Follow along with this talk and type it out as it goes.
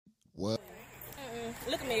What?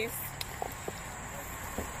 Look at me.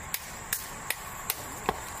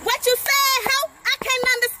 What you said, ho? I can't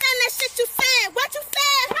understand that shit you said. What you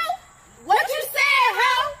said, ho? What you said,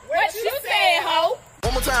 ho? What you said, ho?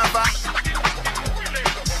 One more time, Bob.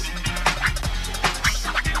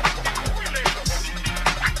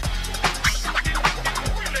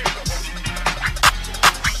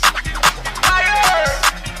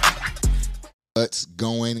 What's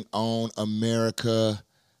going on, America?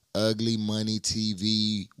 Ugly Money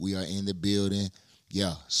TV, we are in the building.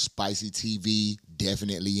 Yeah, Spicy TV,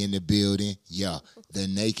 definitely in the building. Yeah, the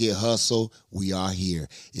Naked Hustle, we are here.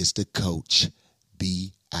 It's the coach,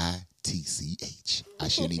 BITCH. I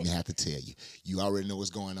shouldn't even have to tell you. You already know what's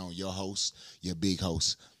going on. Your host, your big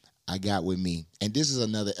host, I got with me. And this is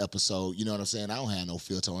another episode, you know what I'm saying? I don't have no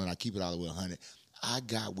filter on it. I keep it all the way 100. I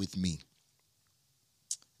got with me,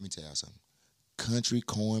 let me tell y'all something. Country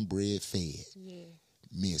cornbread fed. Yeah.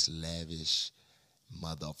 Miss Lavish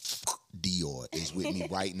Dior is with me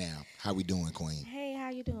right now. How we doing, Queen? Hey, how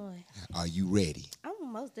you doing? Are you ready?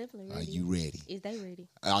 I'm most definitely ready. Are you ready? Is they ready?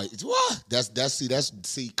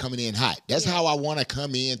 That's coming in hot. That's how I want to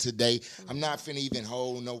come in today. I'm not finna even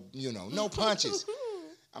hold no punches.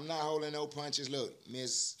 I'm not holding no punches. Look,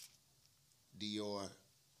 Miss Dior,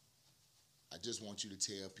 I just want you to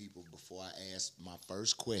tell people before I ask my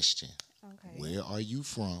first question. Okay. Where are you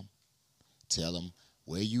from? Tell them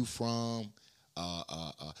where you from.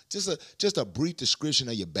 Just a brief description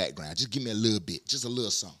of your background. Just give me a little bit, just a little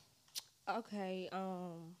something. Okay.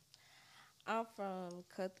 I'm from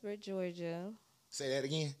Cuthbert, Georgia. Say that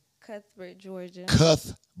again. Cuthbert, Georgia.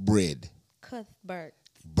 Cuthbert. Cuthbert.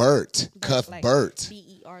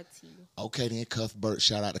 B-E-R-T. Okay, then Cuthbert.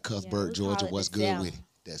 Shout out to Cuthbert, Georgia. What's good with it?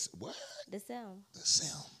 That's what? The sound. The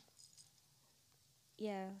sound.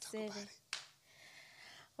 Yeah, Talk 7.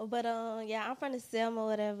 But I'm from the Selma,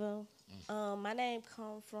 whatever. My name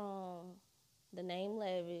come from the name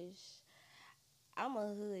Lavish. I'm a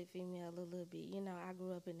hood female a little bit. You know, I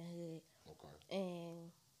grew up in the hood. Okay.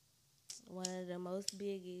 And one of the most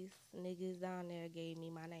biggest niggas down there gave me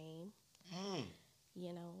my name.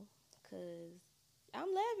 You know, because I'm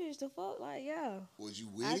lavish the fuck. Like, yeah. Was you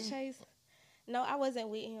with him? No, I wasn't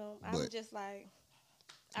with him. I was just like,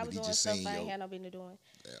 I was doing stuff I ain't had no business doing.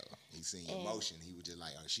 Yeah, he seen your emotion. He was just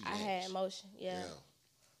like, oh, she I had emotion, yeah.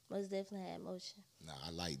 Most definitely had emotion. No,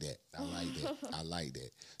 I like that. I like that.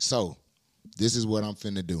 So, this is what I'm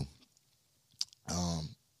finna do.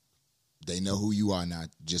 They know who you are now.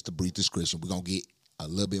 Just a brief description. We're going to get a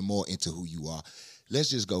little bit more into who you are. Let's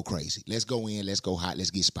just go crazy. Let's go in. Let's go hot. Let's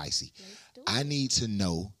get spicy. I need to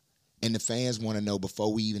know, and the fans want to know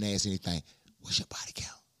before we even ask anything, what's your body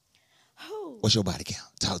count? What's your body count?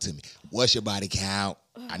 Talk to me. What's your body count?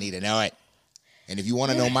 I need to know it. And if you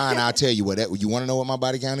want to know mine, I'll tell you what. You want to know what my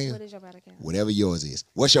body count is? What is your body count? Whatever yours is.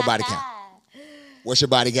 What's your body count? What's your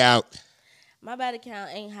body count? My body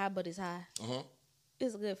count ain't high, but it's high.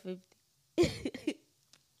 It's a good 50.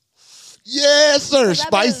 Yes, sir.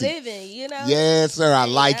 Spicy. I've been living, you know? Yes, sir. I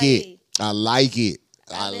like it. I like it.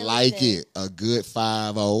 I like it. A good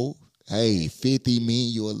 5-0. Hey, 50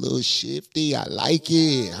 mean you a little shifty. I like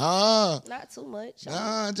it, huh? Not too much.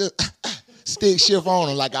 Nah, just stick shift on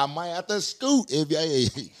them like I might have to scoot if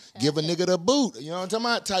give a nigga the boot. You know what I'm talking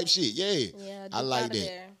about? Type shit. Yeah, I like that.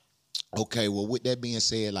 There. Okay, well, with that being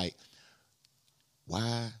said, like,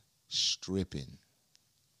 why stripping?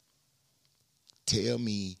 Tell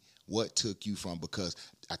me what took you from, because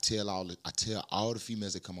I tell all the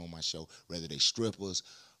females that come on my show, whether they strippers,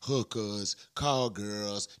 hookers, call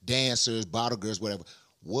girls, dancers, bottle girls, whatever.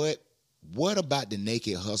 What about the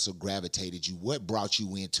Naked Hustle gravitated you? What brought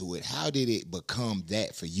you into it? How did it become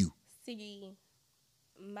that for you? See,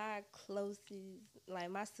 my closest, like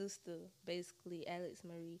my sister, basically, Alex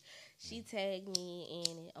Marie, she tagged me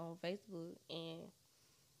in it on Facebook, and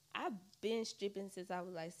I've been stripping since I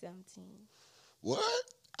was like 17. What?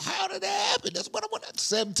 How did that happen? That's what I want.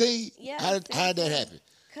 17? Yeah. How did that happen?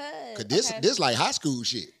 Cause this like high school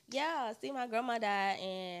shit. Yeah, see, my grandma died,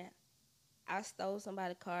 and I stole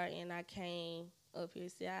somebody's car, and I came up here.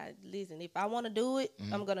 Listen, if I want to do it,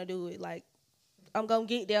 I'm gonna do it. Like, I'm gonna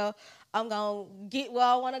get there. I'm gonna get where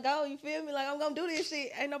I want to go. You feel me? Like, I'm gonna do this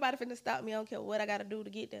shit. Ain't nobody finna stop me. I don't care what I gotta do to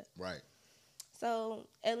get there. Right. So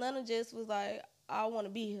Atlanta just was like, I want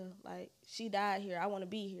to be here. Like, she died here. I want to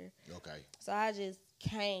be here. Okay. So I just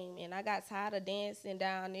came, and I got tired of dancing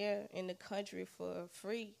down there in the country for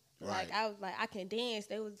free. Right. Like, I was like, I can dance.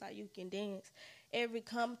 They was like, you can dance. Every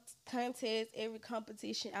contest, every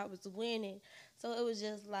competition, I was winning. So it was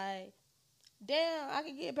just like, damn, I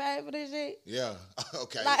can get paid for this shit. Yeah.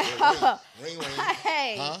 Okay. Like, ring.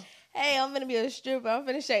 Hey, huh? hey, I'm gonna be a stripper. I'm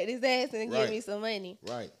gonna shake this ass and give Right. me some money.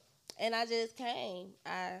 Right. And I just came.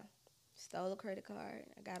 I stole a credit card.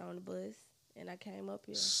 I got on the bus and I came up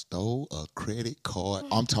here. Stole a credit card.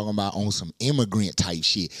 I'm talking about on some immigrant type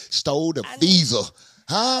shit. Stole the I need- visa.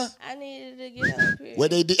 Huh? I needed to get up here.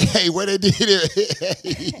 What they did? Hey, what they did?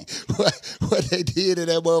 What they did to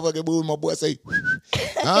that motherfucking movie? My boy say,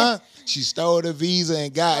 huh? She stole the visa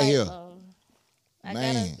and got Right, here. I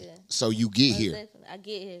Man, got up here. so you get here. Definitely. I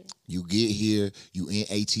get here. You get here. You in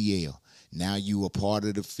ATL. Now you a part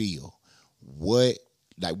of the field. What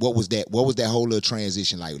was that? What was that whole little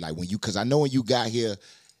transition like? Like when you, because I know when you got here,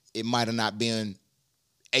 it might have not been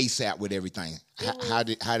ASAP with everything. How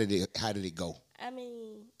did it go? I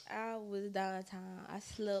mean, I was downtown. I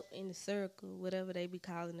slept in the circle, whatever they be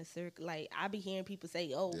calling the circle. Like, I be hearing people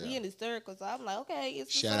say, oh, we in the circle. So I'm like, okay,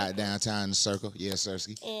 it's the Shout circle. out downtown in the circle. Yes,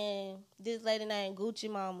 Sirski. And this lady named Gucci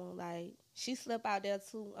Mama, like, she slept out there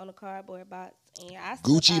too on a cardboard box. And I slept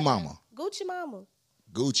Gucci out Mama. there. Gucci Mama.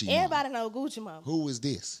 Gucci Mama. Everybody know Gucci Mama. Who is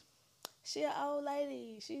this? She an old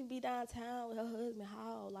lady. She be downtown with her husband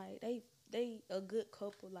Hall. Like, they a good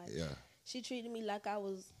couple. Like, Yeah. she treated me like I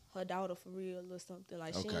was her daughter for real or something.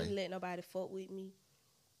 Like, she Okay. didn't let nobody fuck with me.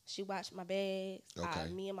 She watched my bags. Okay.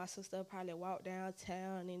 Me and my sister probably walk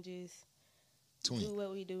downtown and just Twin. do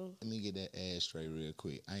what we do. Let me get that ass straight real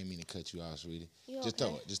quick. I ain't mean to cut you off, sweetie. You Just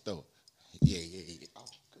okay? throw it. Just throw it. Yeah. Oh,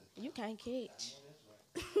 good. You can't catch.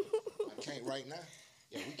 I can't right now.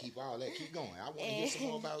 Yeah, we keep all that. Keep going. I want to hear some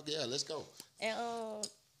more about. Yeah, let's go. And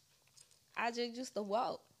I just used to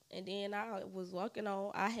walk. And then I was walking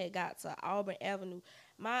on. I had got to Auburn Avenue.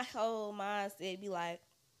 My whole mindset be like,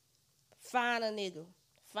 find a nigga,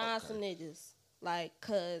 find some niggas, like,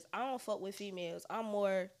 cause I don't fuck with females. I'm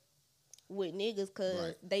more with niggas,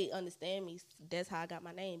 cause they understand me. That's how I got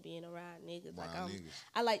my name, being around niggas. Like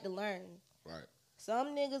I like to learn. Right.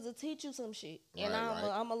 Some niggas will teach you some shit, and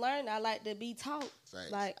Right. I'm a learner. I like to be taught.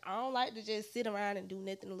 Facts. Like, I don't like to just sit around and do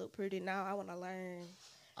nothing to look pretty. Now I want to learn.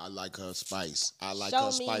 I like her spice. I like Show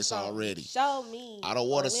her me spice something. already. Show me. I don't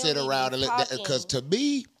want to We sit don't around need and to let be that, because talking. to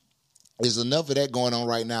me, there's enough of that going on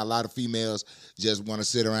right now. A lot of females just want to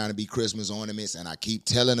sit around and be Christmas ornaments, and I keep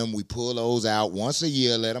telling them we pull those out once a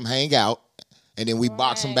year, let them hang out, and then we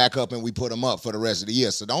box them back up and we put them up for the rest of the year.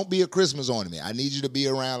 So don't be a Christmas ornament. I need you to be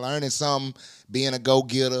around learning something, being a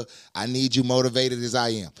go-getter. I need you motivated as I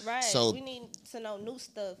am. Right. So we need to know new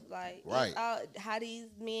stuff. Like, Right. How these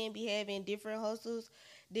men be having different hustles,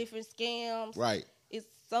 different scams. Right. It's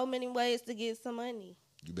so many ways to get some money.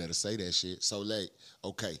 You better say that shit. So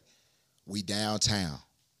okay, we downtown.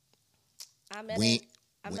 I met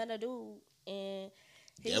a dude, and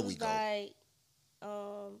he There was we go. like,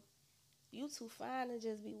 you too fine to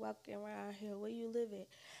just be walking around here. Where you live at?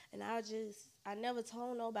 And I never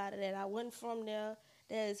told nobody that I wasn't from there.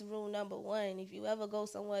 That is rule number one. If you ever go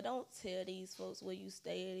somewhere, don't tell these folks where you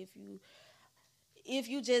stay at. If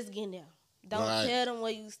you just get there, don't tell them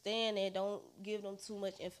where you staying at. Don't give them too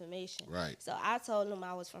much information. Right. So I told them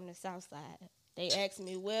I was from the South Side. They asked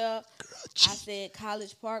me, well, I said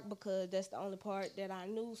College Park because that's the only part that I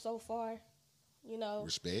knew so far, you know.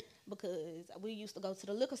 Respect. Because we used to go to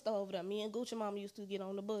the liquor store over there. Me and Gucci Mama used to get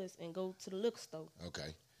on the bus and go to the liquor store.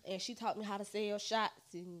 Okay. And she taught me how to sell shots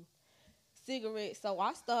and cigarettes. So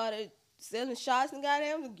I started selling shots and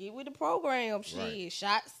goddamn get with the program. Shit, Right.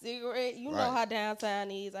 shots, cigarette. You know Right. how downtown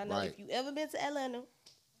is. I know Right. if you ever been to Atlanta,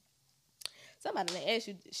 somebody done asked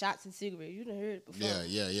you shots and cigarettes. You done heard it before.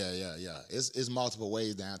 Yeah. It's multiple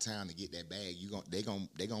ways downtown to get that bag. They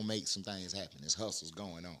gonna make some things happen. There's hustles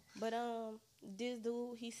going on. But this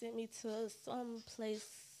dude, he sent me to some place,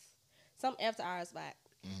 some after hours spot.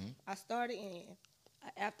 Mm-hmm. I started in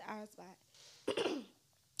an after hours spot.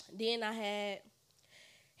 Then I had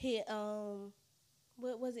hit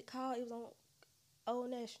what was it called? It was on Old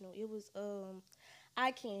National. It was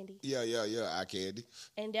Eye Candy. Yeah. Eye Candy.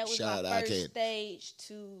 And that was Shout out my Eye first Candy. stage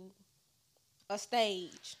to a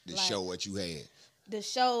stage. To show what you had. To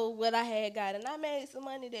show what I had got. And I made some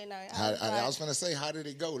money that night. I was gonna say, how did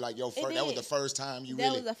it go? Like your first, that was the first time you that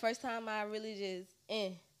really. was the first time I really just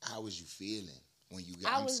How was you feeling when you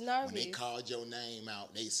got? I was nervous. When they called your name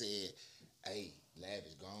out, they said, "Hey,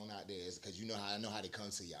 Lavish, go on out there," because I know how they come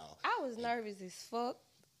to y'all. I was nervous as fuck.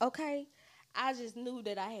 Okay. I just knew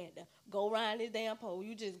that I had to go around this damn pole.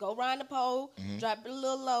 You just go around the pole, drop it a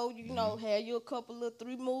little low, you know, have you a couple of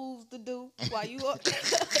 3 moves to do while you up there.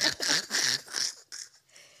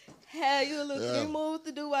 Have you a little 3 moves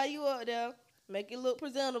to do while you up there. Make it look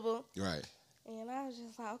presentable. Right. And I was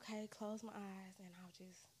just like, okay, close my eyes. And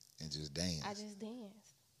And just dance. I just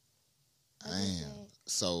danced. Damn.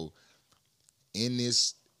 So, in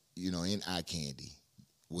this, in Eye Candy,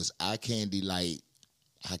 was eye candy like?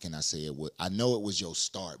 How can I say it? I know it was your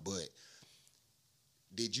start, but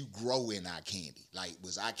did you grow in eye candy? Like,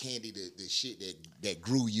 was eye candy the shit that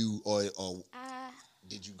grew you, or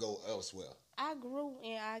did you go elsewhere? I grew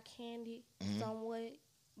in eye candy somewhat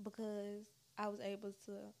because I was able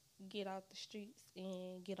to get out the streets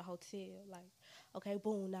and get a hotel. Like, okay,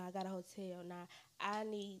 boom, now I got a hotel. Now I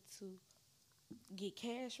need to get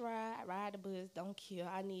cash ride the bus, don't kill.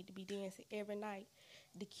 I need to be dancing every night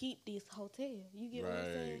to keep this hotel. You get what I'm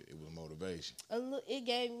saying? It was motivation. It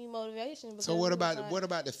gave me motivation. So what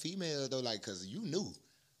about the females though? Like, cause you knew.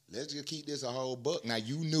 Let's just keep this a whole buck. Now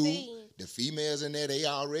you knew the females in there. They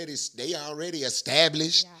already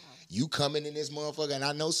established. Yeah. You coming in this motherfucker, and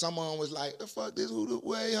I know someone was like, "The fuck this?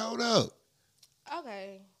 Wait, hold up."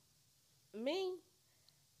 Okay, me,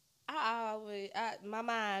 my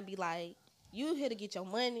mind be like, you here to get your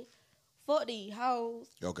money. Fuck these hoes.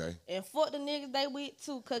 Okay. And fuck the niggas they with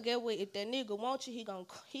too. Cause get what? If that nigga want you, he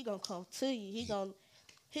gonna come to you. He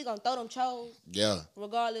gonna throw them chose. Yeah.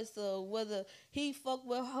 Regardless of whether he fuck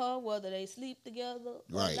with her, whether they sleep together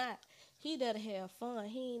or not. He there to have fun.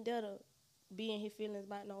 He ain't there to be in his feelings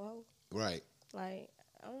about no hoe. Right. Like,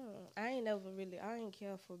 I ain't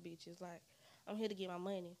care for bitches. Like, I'm here to get my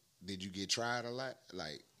money. Did you get tried a lot?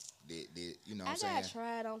 Like, did you know what I'm saying? I got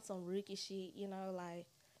tried on some rookie shit, you know, like.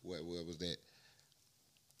 What was that?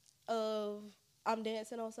 I'm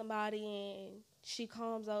dancing on somebody and she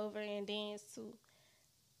comes over and dance too.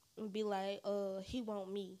 And be like, he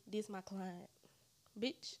want me. This my client.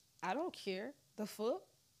 Bitch, I don't care. The fuck?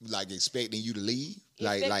 Like expecting you to leave?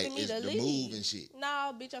 Like it's the move and shit.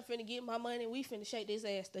 Nah, bitch, I'm finna get my money. We finna shake this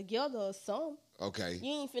ass together or something. Okay.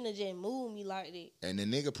 You ain't finna just move me like that. And the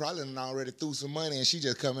nigga probably done already threw some money and she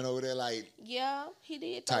just coming over there like... Yeah, he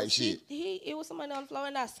did. Type shit. It was somebody on the floor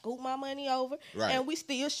and I scooped my money over. Right. And I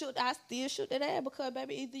still shoot that ass because,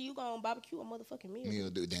 baby, either you gonna barbecue a motherfucking meal. Meal,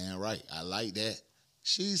 damn right. I like that.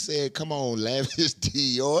 She said, come on,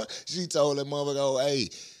 LavishDior. She told that motherfucker, oh, hey...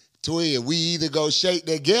 Twin, we either go shake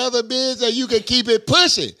together, bitch, or you can keep it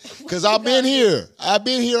pushing. Because I've been here. I've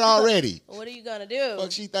been here already. What are you going to do?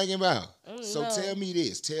 What she thinking about? So tell me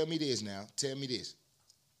this now. Tell me this.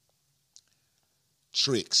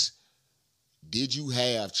 Tricks. Did you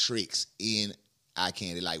have tricks in eye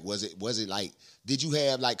candy? Like, was it like, did you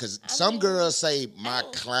have like, because some girls say, my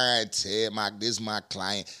clientele, this my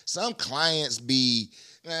client. Some clients be...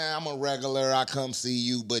 I'm a regular, I come see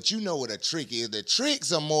you, but you know what a trick is. The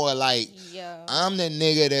tricks are more like, I'm the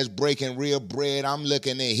nigga that's breaking real bread. I'm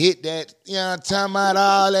looking to hit that, you know, talking about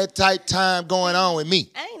all that type time going on with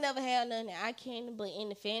me. I ain't never had nothing that I can't, but in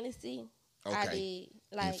the fantasy, I did.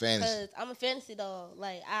 Like, because I'm a fantasy dog.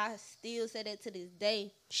 Like, I still say that to this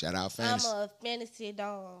day. Shout out fantasy. I'm a fantasy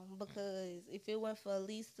dog because if it weren't for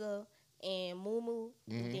Lisa and Moo,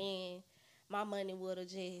 then my money would have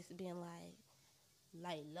just been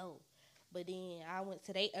like low. But then I went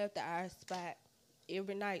to they after our spot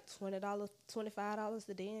every night, $20, $25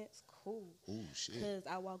 to dance. Cool. Ooh, shit. Because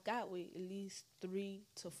I walk out with at least $300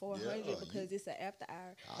 to $400 because it's an after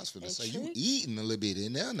hour. I was finna say, you eating a little bit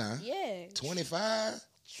in there now. Yeah. 25.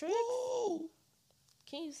 Tricks. Woo.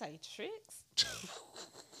 Can you say tricks?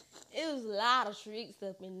 It was a lot of tricks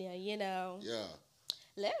up in there, you know. Yeah.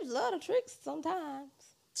 There's a lot of tricks sometimes.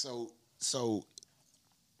 So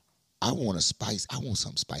I want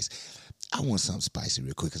something spicy. I want something spicy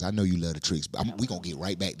real quick because I know you love the tricks, but we're going to get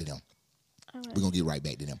right back to them. Right. We're going to get right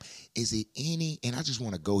back to them. Is it any, and I just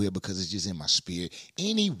want to go here because it's just in my spirit,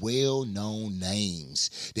 any well-known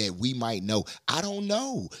names that we might know? I don't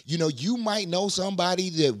know. You know, you might know somebody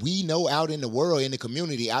that we know out in the world, in the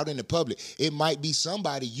community, out in the public. It might be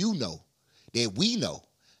somebody you know that we know.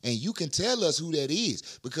 And you can tell us who that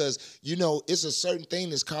is because, you know, it's a certain thing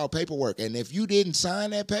that's called paperwork. And if you didn't sign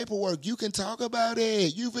that paperwork, you can talk about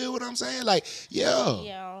it. You feel what I'm saying? Like, yeah.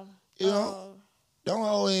 You know, don't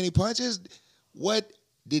hold any punches. What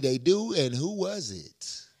did they do and who was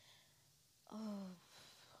it?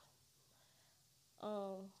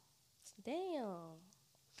 Damn.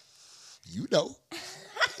 You know.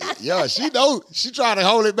 Yeah, she know. She trying to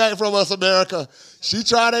hold it back from us, America. She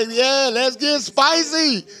trying to, let's get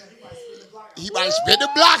spicy. He might spin the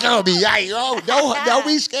block on me. Don't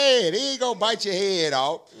be scared. He ain't gonna bite your head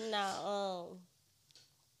off. No,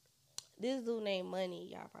 this dude named Money.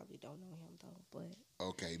 Y'all probably don't know him though, but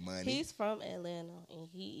okay, Money. He's from Atlanta and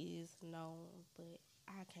he is known, but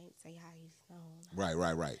I can't say how he's known.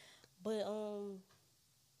 Right. But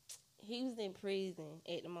he was in prison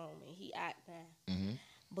at the moment. He out now. Mm-hmm.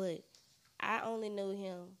 But I only knew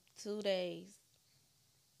him 2 days.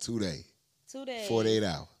 2 days. 2 days. 48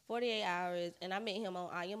 hours. 48 hours. And I met him on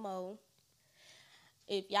IMO.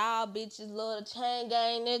 if y'all bitches love the chain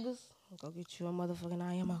gang niggas, go get you a motherfucking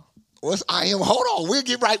IMO. What's IMO? Hold on, we'll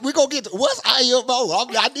get right. We're gonna get to what's IMO.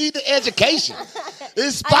 I need the education.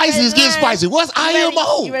 It's spicy. It's getting spicy. What's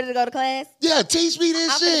IMO? You ready to go to class? Yeah, teach me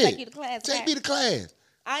this shit. I'm gonna take you to class. Take me to class.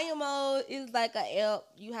 IMO is like an app.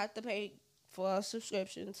 You have to pay for a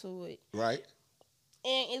subscription to it. Right.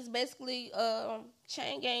 And it's basically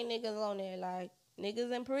chain gang niggas on there, like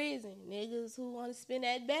niggas in prison, niggas who want to spin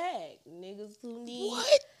that bag, niggas who need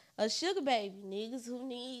a sugar baby, niggas who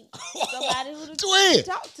need somebody who to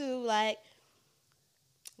talk to. Like,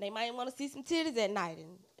 they might want to see some titties at night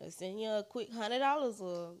and send you a quick $100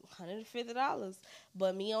 or $150.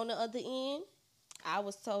 But me on the other end, I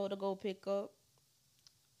was told to go pick up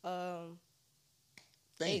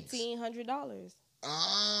 $1,800.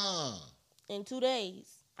 In 2 days.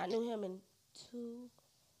 I knew him in two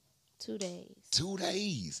days. 2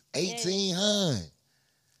 days. 1,800.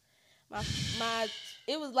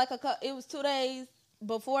 It was like it was 2 days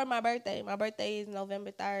before my birthday. My birthday is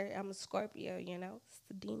November 3rd. I'm a Scorpio, you know. It's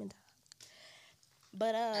the demon time.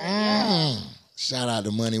 But yeah. Shout out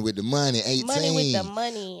to Money with the Money. 18. Money with the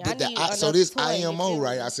money. So this IMO,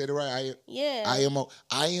 right? I said it right. Yeah.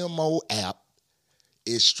 IMO app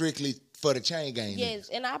is strictly for the chain gang. Yes,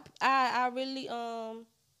 and I really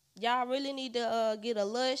y'all really need to get a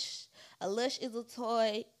Lush. A Lush is a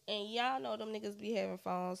toy, and y'all know them niggas be having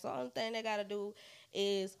phones. So the only thing they gotta do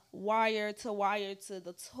is wire to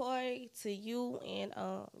the toy to you, and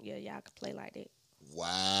yeah, y'all can play like that.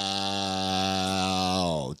 Wow.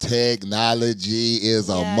 Technology is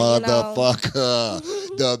a motherfucker.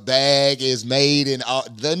 The bag is made in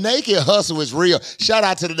the naked hustle is real. Shout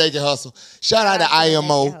out to the naked hustle. Shout out to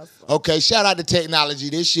IMO. Okay, shout out to technology.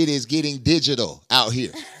 This shit is getting digital out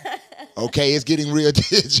here. Okay, it's getting real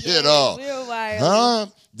digital. Yeah, real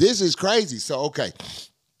wild. This is crazy. So okay.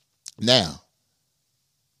 Now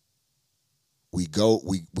we got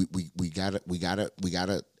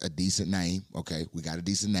a decent name. Okay, we got a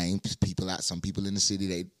decent name. Some people in the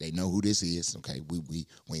city, they know who this is. Okay, we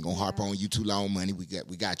ain't gonna harp on you too long, Money. We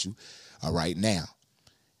got you. All right, now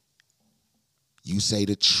you say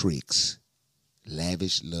the tricks.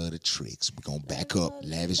 Lavish love the tricks. We're gonna back up.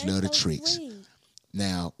 Lavish love the tricks. Sweet.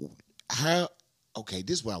 Now, okay,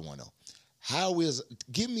 this is what I want to know.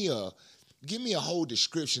 Give me a whole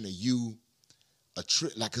description of you. A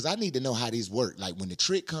trick, like, cause I need to know how these work. Like, when the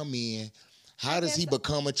trick come in, how does he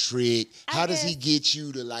become a trick? How does he get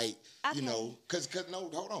you to, like, you know? Cause no,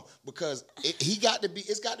 hold on, because it's got to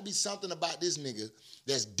be something about this nigga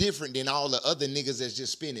that's different than all the other niggas that's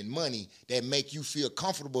just spending money that make you feel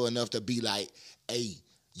comfortable enough to be like, hey,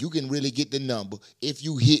 you can really get the number. If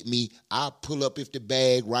you hit me, I'll pull up if the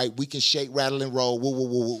bag right. We can shake, rattle, and roll.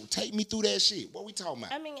 Whoa. Take me through that shit. What we talking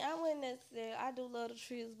about? I mean, I wouldn't necessarily. I do love the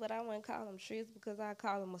tricks, but I wouldn't call them tricks because I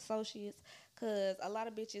call them associates. Because a lot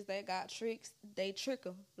of bitches that got tricks, they trick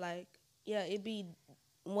them. Like, yeah, it be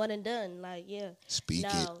one and done. Like, yeah.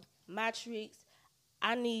 My tricks,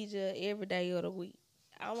 I need you every day of the week.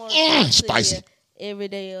 I want to spicy every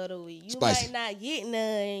day of the week. You might not get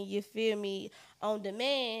none, you feel me, on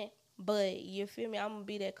demand, but you feel me, I'm going to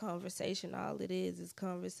be that conversation. All it is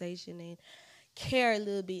conversation and care a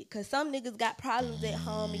little bit. Because some niggas got problems at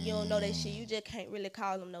home and you don't know that shit. You just can't really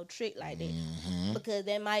call them no trick like that. Because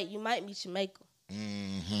you might meet your maker.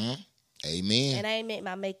 Amen. And I ain't met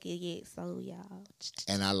my maker yet, so y'all.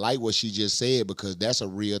 And I like what she just said because that's a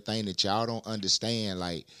real thing that y'all don't understand.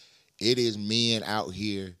 Like, it is men out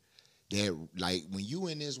here that, like, when you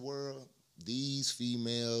in this world, these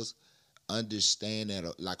females understand that,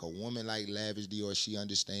 like a woman like LavishDior, she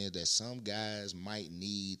understands that some guys might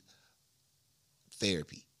need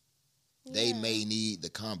therapy. Yeah. They may need the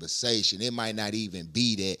conversation. It might not even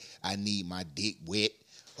be that I need my dick wet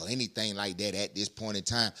or anything like that at this point in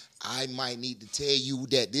time. I might need to tell you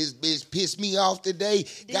that this bitch pissed me off today,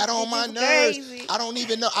 got on my nerves. Crazy. I don't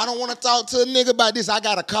even know. I don't want to talk to a nigga about this. I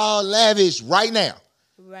got to call Lavish right now.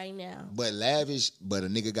 Right now. But a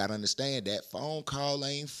nigga got to understand that phone call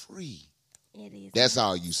ain't free. It is. That's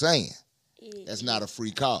all you saying. That's not a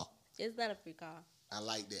free call. It's not a free call. I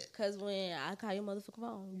like that. Because when I call your motherfucking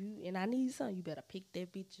phone and I need something, you better pick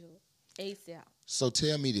that bitch up ASAP. So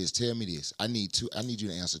tell me this. I need you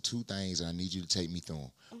to answer two things, and I need you to take me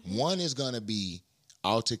through them. One is going to be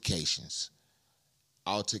altercations.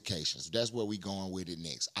 That's where we going with it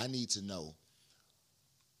next. I need to know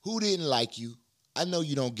who didn't like you. I know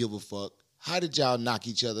you don't give a fuck. How did y'all knock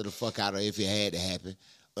each other the fuck out of if it had to happen?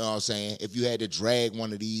 You know what I'm saying? If you had to drag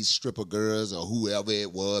one of these stripper girls or whoever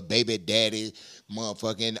it was, baby daddy,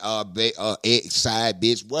 motherfucking ex side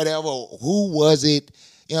bitch, whatever, who was it?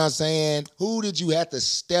 You know what I'm saying? Who did you have to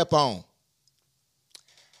step on?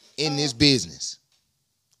 in this business?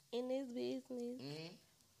 In this business,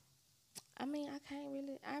 I mean,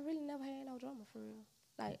 I really never had no drama for real.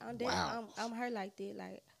 Like, I'm her like that.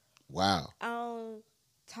 Like, wow. I don't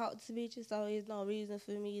talk to bitches, so there's no reason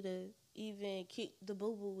for me to even kick the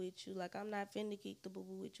boo boo with you. Like, I'm not finna kick the boo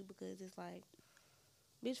boo with you because it's like,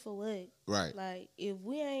 bitch, for what? Right. Like, if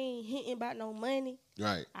we ain't hitting about no money,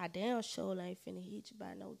 right, I damn sure ain't finna hit you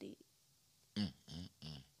by no dick.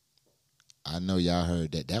 I know y'all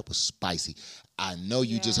heard that. That was spicy. I know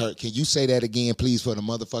you just heard. Can you say that again, please, for the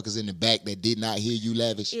motherfuckers in the back that did not hear you,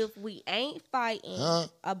 Lavish? If we ain't fighting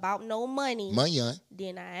about no money,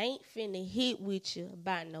 then I ain't finna hit with you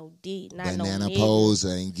about no dick, not Banana no pose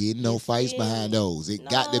ain't getting no fights behind those. It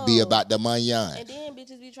got to be about the money. And then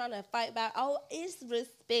bitches be trying to fight about, oh, it's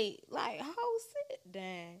respect. Like, sit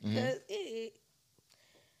down. Because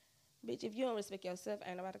bitch, if you don't respect yourself,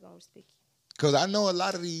 ain't nobody gonna respect you. Because I know a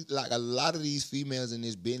lot of these females in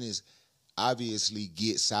this business obviously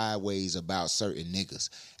get sideways about certain niggas.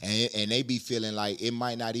 And they be feeling like it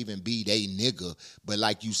might not even be they nigga, but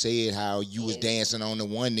like you said, how you was dancing on the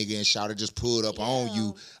one nigga and Shawty just pulled up on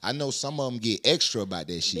you. I know some of them get extra about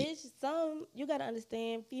that shit. Bitch, you gotta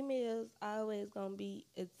understand, females always gonna be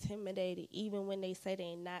intimidated, even when they say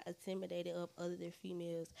they not intimidated of other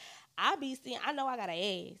females. I know I got an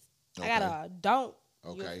ass. I got a don't.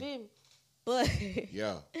 You feel me? But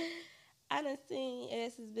I done seen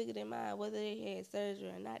asses bigger than mine, whether they had surgery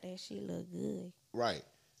or not. That shit look good. Right.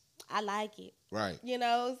 I like it. Right. You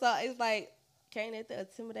know, so it's like, can't that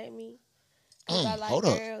intimidate me? I like hold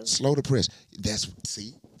girls. up. Slow the press.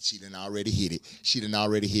 She done already hit it.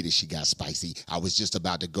 She got spicy. I was just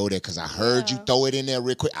about to go there because I heard you throw it in there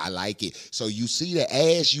real quick. I like it. So you see the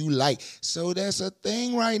ass you like. So that's a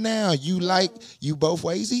thing right now. You like, you both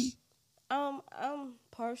waysy? I'm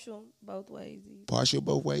partial both ways. Partial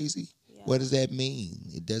both waysy? Yeah. What does that mean?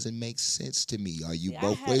 It doesn't make sense to me. Are you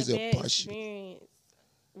both waysy or partial? Experience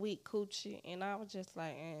with coochie, and I was just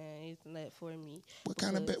like, it's not for me. What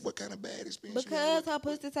kind of bad experience? Because her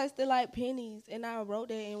pussy tasted like pennies, and I wrote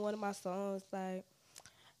that in one of my songs. Like,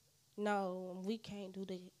 no, we can't do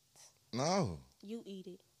that. No. You eat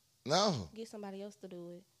it. No. Get somebody else to do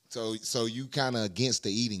it. So you kind of against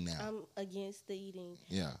the eating now? I'm against the eating.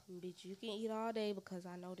 Yeah. Bitch, you can eat all day because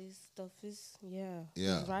I know this stuff is,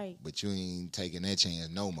 it's right. But you ain't taking that chance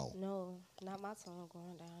no more. No, not my tongue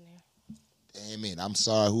going down there. Damn it. I'm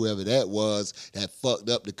sorry whoever that was that fucked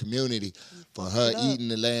up the community for her eating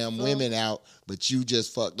the lamb women out, but you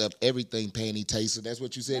just fucked up everything panty tastes. So that's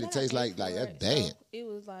what you said it tastes like? Like, that's bad. So it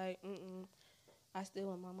was like, I still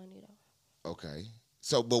want my money, though. Okay.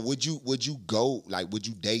 So, but would you go, like, would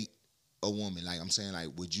you date a woman? Like, I'm saying, like,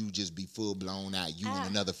 would you just be full blown out, you and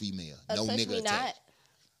another female? No nigga attached?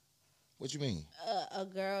 What you mean? A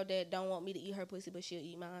girl that don't want me to eat her pussy, but she'll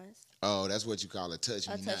eat mine. Oh, that's what you call a touch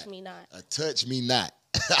me not. A touch me not. A touch me not.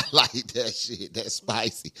 I like that shit. That's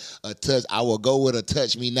spicy. A touch. I will go with a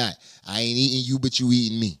touch me not. I ain't eating you, but you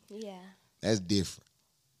eating me. Yeah. That's different.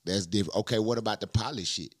 Okay, what about the poly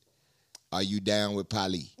shit? Are you down with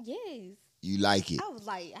poly? Yes. You like it? I was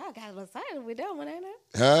like, I got excited with that one, ain't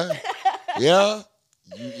I? Huh? Yeah?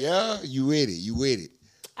 You with it. You with it.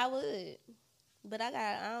 I would. But I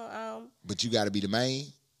got, But you got to be the main?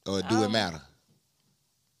 Or do it matter?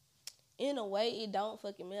 In a way, it don't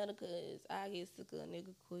fucking matter because I get sick of a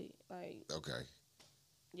nigga quick. Like, okay.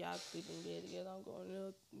 Y'all sleep in bed together. I'm going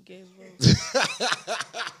to get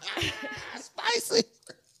Spicy.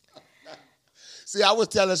 See, I was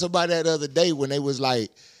telling somebody that the other day when they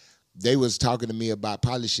was talking to me about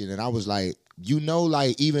poly shit, and I was like,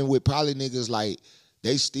 like, even with poly niggas, like,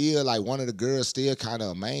 they still, like, one of the girls still kind of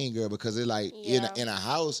a main girl because they're, like, in a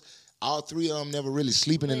house, all three of them never really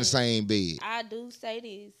sleeping in the same bed. I do say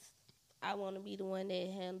this. I want to be the one that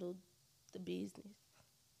handled the business.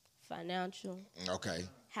 Financial. Okay.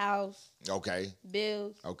 House. Okay.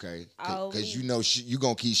 Bills. Okay. Because you know you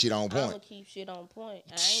going to keep shit on point. I'm going to keep shit on point.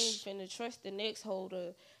 I ain't finna trust the next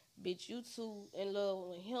holder. Bitch, you too in love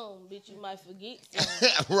with him. Bitch, you might forget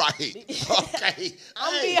something. Right. Okay.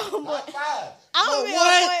 I'm be on point. I'm be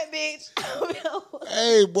on point, bitch.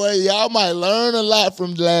 Hey, boy, y'all might learn a lot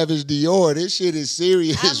from LavishDior. This shit is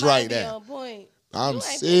serious right now. I might be on point. I'm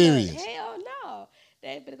serious. Hell no. They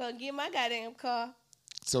ain't finna go get my goddamn car.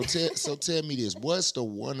 So tell me this. What's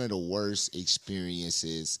one of the worst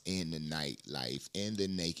experiences in the nightlife and the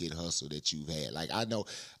naked hustle that you've had? Like, I know,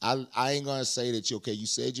 I ain't going to say that you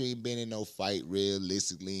said you ain't been in no fight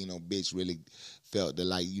realistically. No bitch really felt that,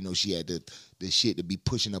 like, she had the shit to be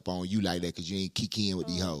pushing up on you like that because you ain't kikiing with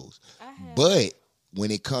these hoes. But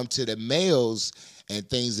when it comes to the males and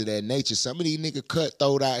things of that nature, some of these niggas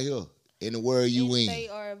cutthroat out here. in the world you in? They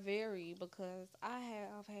are very, because I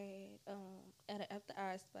have had at an after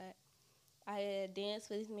hour spot, I had danced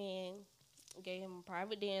with this man, gave him a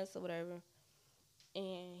private dance or whatever,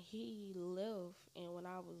 and he left. And when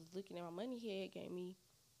I was looking at my money, he had gave me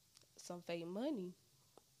some fake money,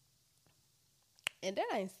 and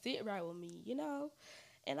that ain't sit right with me, you know.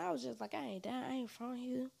 And I was just like, I ain't down, I ain't from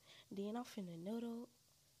here. Then I'm finna nut up,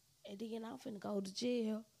 and then I'm finna go to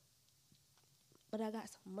jail. But I got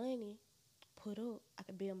some money put up. I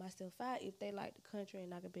could bail myself out if they like the country,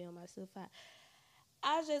 and I could bail myself out.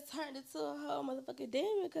 I just turned it to a whole motherfucking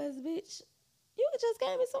damn, because, bitch, you just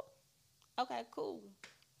gave me some. Okay, cool.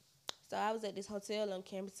 So I was at this hotel on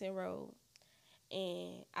Camberton Road,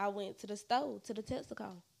 and I went to the store, to the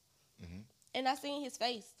Texaco, and I seen his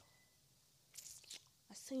face.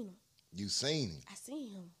 I seen him. You seen him? I seen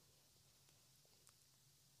him.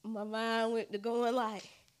 My mind went to going like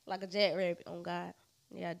a jackrabbit on God.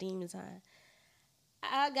 Yeah, demon time.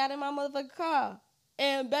 I got in my motherfucking car,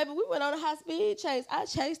 and baby, we went on a high speed chase. I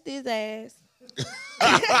chased his ass.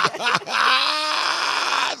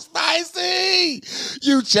 Spicy!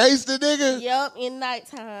 You chased the nigga? Yup, in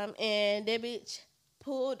nighttime, and that bitch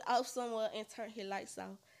pulled off somewhere and turned his lights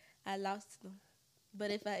off. I lost him. But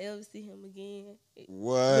if I ever see him again,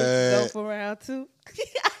 what? Go for round 2.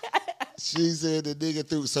 She said the nigga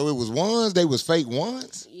threw. So it was ones? They was fake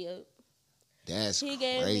ones? Yep. That's he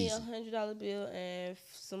crazy. Gave me $100 bill and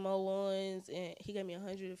some more ones, and he gave me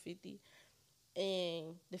 150.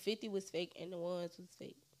 And the 50 was fake, and the ones was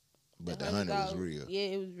fake. But the 100 was real. Yeah,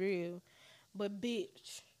 it was real. But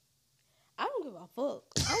bitch, I don't give a fuck.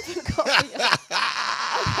 I'm gonna go for you.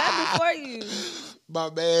 I'm happy for you. My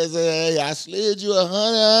man said, "Hey, I slid you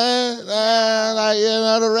 100. Like, you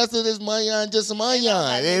know, the rest of this money on just some onion.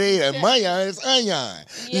 It ain't a money, it's onion."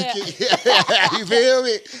 Yeah. You feel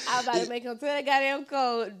me? I'm about to make him tell that goddamn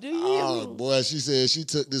code. Do you hear me? Boy, she said she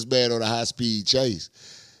took this man on a high speed chase.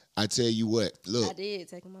 I tell you what, look. I did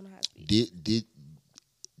take him on a high speed.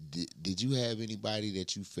 Did you have anybody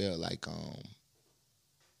that you felt like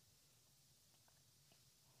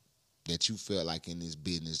in this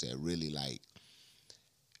business that really like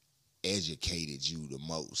educated you the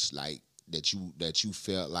most, like that you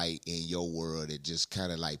felt like in your world it just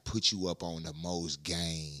kind of like put you up on the most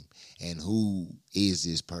game? And who is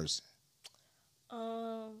this person?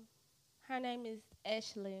 Her name is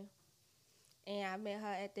Ashley, and I met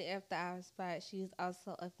her at the after hour spot. She's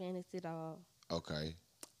also a fantasy doll. Okay.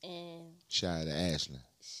 And shout out to Ashley.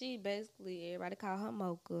 She basically, everybody call her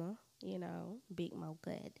Mocha, you know, big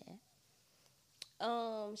Mocha at that.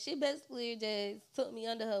 She basically just took me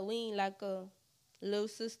under her wing like a little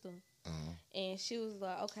sister. And she was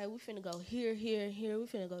like, okay, we finna go here, here, here. We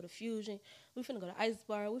finna go to Fusion. We finna go to Ice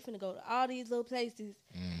Bar. We finna go to all these little places.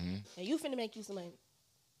 And you finna make you some money.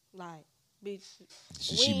 Like, bitch.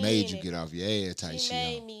 So she made you get off your ass type shit. She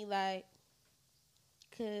made me like,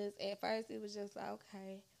 because at first it was just like,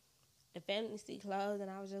 okay, the fantasy closed,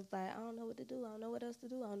 and I was just like, I don't know what to do. I don't know what else to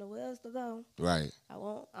do. I don't know where else to go. Right. I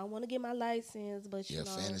want to get my license, but you know.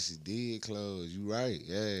 Fantasy did close. You right.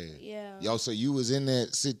 Yeah. Yeah. Yo, so you was in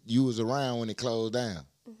that. You was around when it closed down.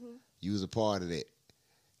 Mm-hmm. You was a part of that.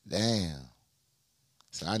 Damn.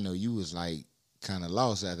 So I know you was like kind of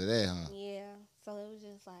lost after that, huh? Yeah. So it was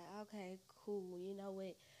just like, okay, cool. You know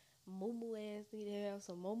what? Moo ass need to have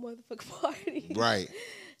some more motherfucking parties. Right.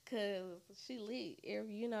 Cause she lit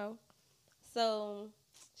every, you know. So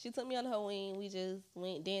she took me on her wing. We just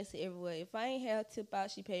went dancing everywhere. If I ain't have tip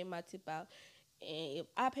out, she paid my tip out. And if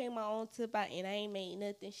I pay my own tip out and I ain't made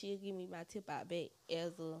nothing, she'll give me my tip out back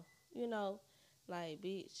as a, you know, like,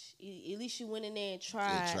 bitch, at least you went in there and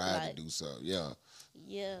tried. They tried to do so, yeah.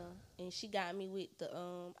 Yeah, and she got me with the,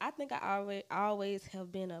 I think I always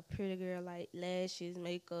have been a pretty girl, like lashes,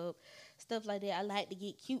 makeup, stuff like that. I like to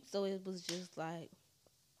get cute, so it was just like,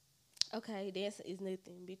 okay, dancing is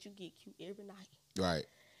nothing, bitch, you get cute every night. Right.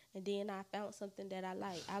 And then I found something that I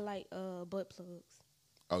like. I like butt plugs.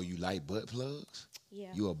 Oh, you like butt plugs?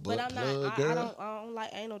 Yeah. You a butt plug girl? I don't like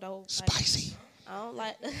anal though. Spicy. Like, I don't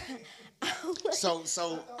like.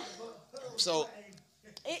 So.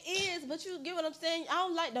 It is, but you get what I'm saying. I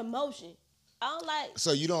don't like the motion. I don't like.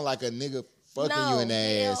 So you don't like a nigga fucking you in the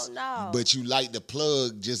ass, no. But you like the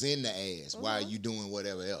plug just in the ass while you doing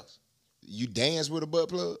whatever else. You dance with a butt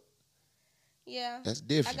plug? Yeah. That's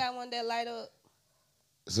different. I got one that light up.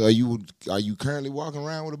 So are you currently walking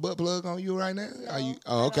around with a butt plug on you right now? No, Are you? I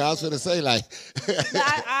Oh, okay. don't I was do gonna that. say like.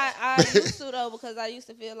 But I used to though because I used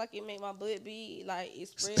to feel like it made my butt big, like it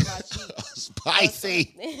spread my cheek or Spicy.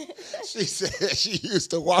 something. She said she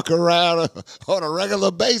used to walk around on a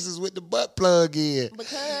regular basis with the butt plug in.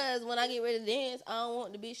 Because when I get ready to dance, I don't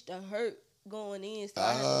want the bitch to hurt going in, so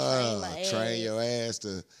I have to train my ass. Train your ass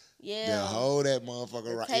to hold that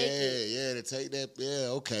motherfucker right. take Yeah, it. yeah, to take that. Yeah,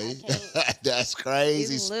 okay. I can't. That's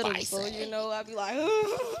crazy It's little, spicy. so you know I be like.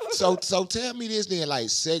 So tell me this then, like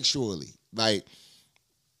sexually, like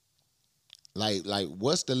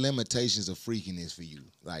what's the limitations of freakiness for you?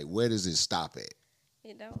 Like where does it stop at?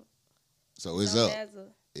 It don't. So it's Don't up. matter.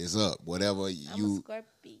 It's up. Whatever I'm you. a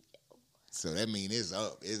Scorpio. So that means it's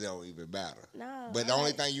up. It don't even matter. No. But the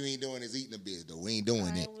only thing you ain't doing is eating a bitch, though. We ain't doing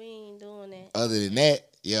that. We ain't doing that. Other than that,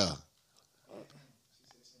 yeah.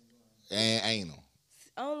 And anal.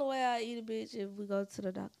 Only way I eat a bitch if we go to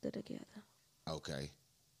the doctor together. Okay.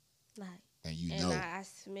 Like. And you and know. I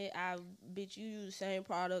smell. Bitch, you use the same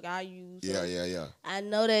product I use. So yeah. I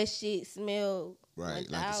know that shit smell. Right,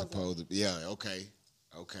 1,000. like it's supposed to. Yeah. Okay.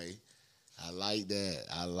 I like that.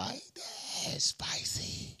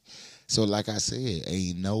 Spicy. So, like I said,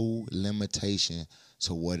 ain't no limitation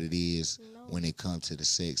to what it is when it comes to the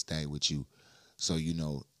sex thing with you. So,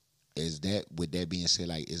 with that being said,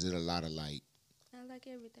 like, is it a lot of like? I like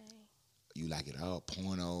everything. You like it all?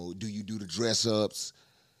 Porno? Do you do the dress ups?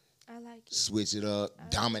 I like it. Switch it up.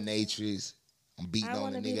 Dominatrix. I'm beating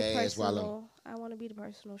on the nigga ass while I want to be the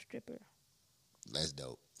personal stripper. That's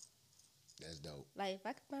dope. Like, if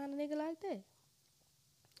I could find a nigga like that,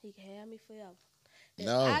 he can have me forever. If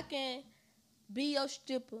No. I can be your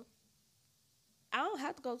stripper, I don't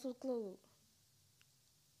have to go to the club.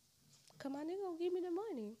 Cause my nigga gonna give me the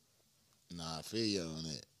money. Nah, I feel you on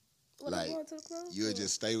that. What like, I'm going to the club you'll for?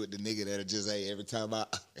 just stay with the nigga that'll just, hey, every time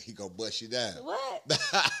he gonna bust you down. What?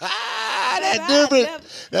 That's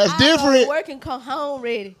different. That's I different. go work and come home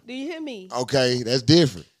ready. Do you hear me? Okay, that's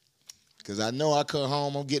different. Cause I know I come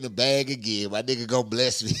home, I'm getting a bag again. My nigga gonna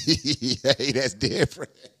bless me. Hey, that's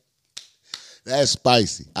different. That's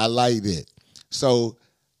spicy. I like that. So,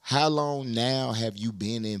 how long now have you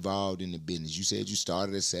been involved in the business? You said you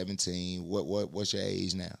started at 17. What's your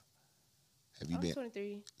age now? Have you been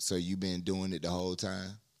 23. So you been doing it the whole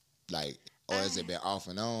time? Like, or has it been off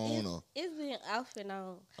and on? It's been off and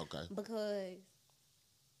on. Okay. Because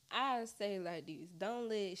I say like this, don't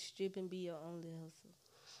let stripping be your only hustle.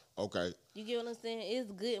 Okay. You get what I'm saying?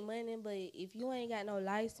 It's good money, but if you ain't got no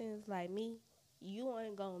license like me, you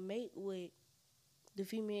ain't gonna make with the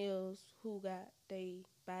females who got they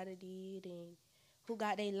body did and who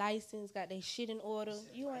got their license, got their shit in order.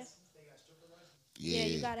 You ain't. Yeah,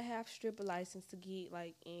 you gotta have stripper license to get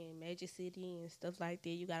like in Magic City and stuff like that.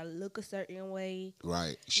 You gotta look a certain way.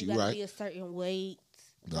 Right. You gotta be a certain weight.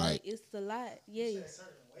 Right. Like, it's a lot. Yeah.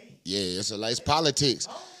 Yeah, it's politics.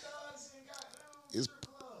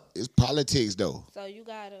 It's politics though. So you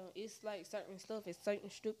gotta. It's like certain stuff. It's certain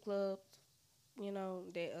strip clubs,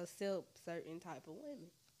 that accept certain type of women.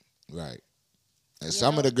 Right. And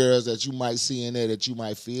some of the girls that you might see in there that you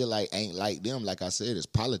might feel like ain't like them, like I said, it's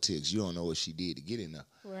politics. You don't know what she did to get in there.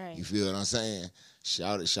 Right. You feel what I'm saying?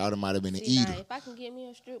 Shout might have been an eater. Now, if I can get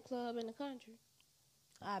me a strip club in the country,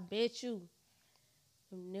 I bet you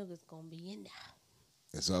them niggas gonna be in there.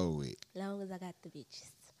 It's over with. Long as I got the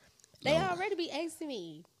bitches. They already be asking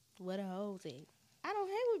me where the hoes at. I don't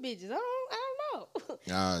hang with bitches. I don't know.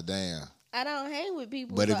 Ah, damn. I don't hang with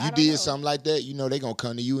people. But so if you did something like that, they gonna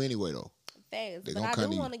come to you anyway though. Fast. But I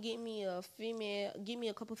do want to get me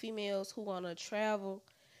a couple females who want to travel.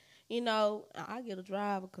 I get a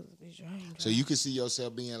driver because bitch, I ain't driving. So you can see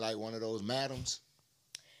yourself being like one of those madams.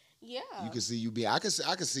 Yeah. You can see you being. I can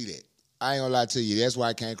see that. I ain't gonna lie to you. That's why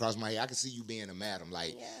it came across my head. I can see you being a madam,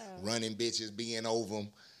 like running bitches, being over them.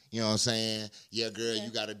 You know what I'm saying? Yeah, girl,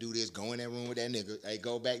 you gotta do this. Go in that room with that nigga. Hey,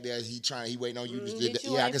 go back there. He waiting on you. Bitch,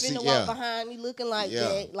 you ain't finna walk behind me looking like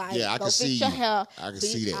that. Like, I go can see fix your you. hair. I can bitch,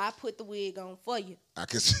 see that. I put the wig on for you. I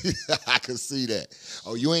can see that.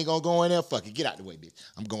 Oh, you ain't gonna go in there? Fuck it. Get out the way, bitch.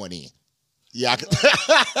 I'm going in. Yeah, I can.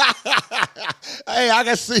 Hey, I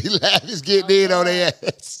can see Lavish getting in on their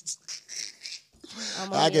ass.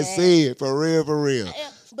 I can see it for real.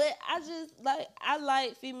 But I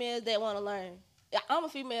like females that want to learn. I'm a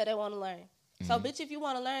female that want to learn. So, bitch, if you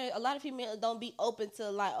want to learn, a lot of females don't be open to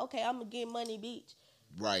like, okay, I'm gonna get money, bitch.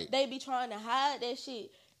 Right. They be trying to hide that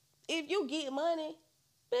shit. If you get money,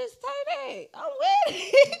 Bitch, take that. I'm with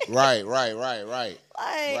it. Right. Like,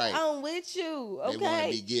 Right. I'm with you, okay? They want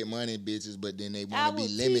to be get money bitches, but then they I want to be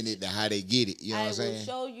will limited to how they get it. You know what I'm I will saying?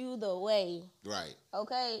 show you the way, Right.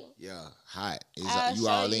 okay? Yeah. Hot. I'll You show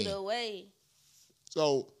all you in. the way.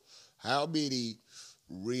 So, how many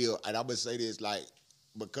real? And I'm gonna say this like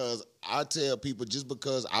because I tell people just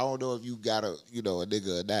because I don't know if you got a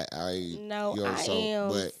nigga or not. No, I So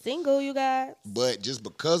am single, you guys. but just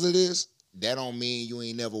because of this, that don't mean you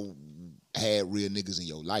ain't never had real niggas in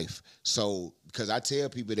your life. So because I tell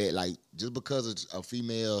people that like just because it's a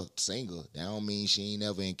female single, that don't mean she ain't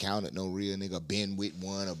never encountered no real nigga, been with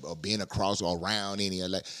one or been across or around any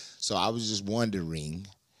of that. So I was just wondering.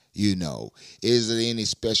 Is there any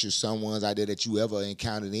special someones out there that you ever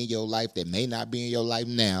encountered in your life that may not be in your life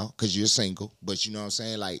now because you're single, but you know what I'm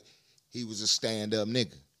saying? Like, he was a stand-up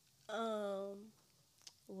nigga.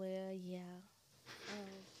 Well, yeah.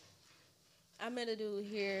 I met a dude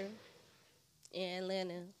here in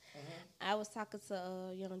Atlanta. I was talking to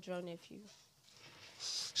a young Dro nephew.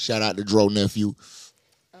 Shout out to Dro nephew.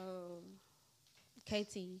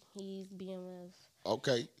 KT, he's BMF.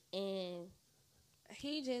 Okay. And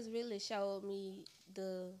he just really showed me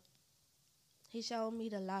the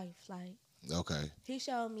life. Like, Okay. he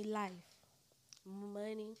showed me life.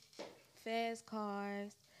 Money, fast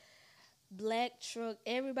cars, black truck.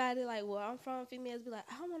 Everybody like where I'm from, females be like,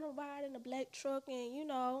 I want to ride in a black truck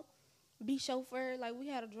and, be chauffeur. Like, we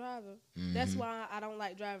had a driver. Mm-hmm. That's why I don't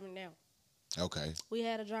like driving now. Okay. We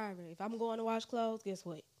had a driver. If I'm going to wash clothes, guess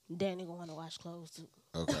what? Danny going to wash clothes too.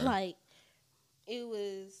 Okay. Like, it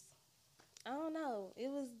was, I don't know. It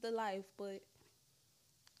was the life, but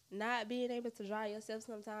not being able to drive yourself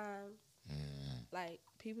sometimes. Like,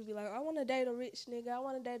 people be like, I want to date a rich nigga. I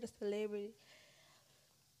want to date a celebrity.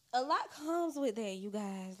 A lot comes with that, you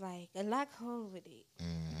guys. Like, a lot comes with it.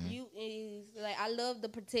 I love the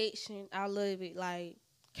protection. I love it. Like,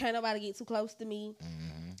 can't nobody get too close to me.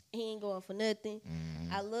 He ain't going for nothing.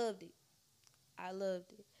 I loved it.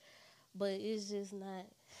 But it's just not.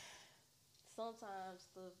 Sometimes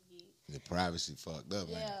stuff get. The privacy fucked up,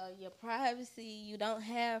 man. Yeah, your privacy. You don't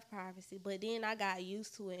have privacy. But then I got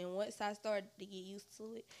used to it. And once I started to get used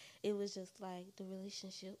to it, it was just like the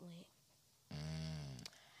relationship went.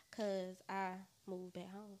 Because I moved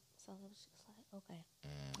back home. So it was just like, okay.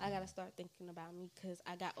 I got to start thinking about me because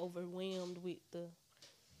I got overwhelmed with the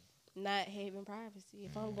not having privacy.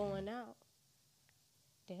 If I'm going out,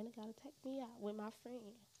 Danny got to take me out with my friend.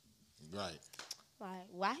 Right. Like,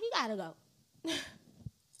 why he got to go?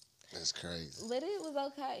 That's crazy. But it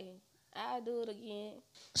was okay. I'll do it again.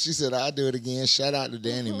 She said, I'll do it again. Shout out to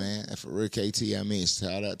Danny, man. And for real, KT,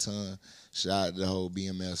 shout out to him. Shout out to the whole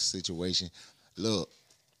BMS situation. Look,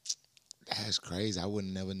 that's crazy. I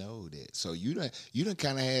wouldn't never know that. So you done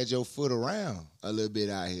kind of had your foot around a little bit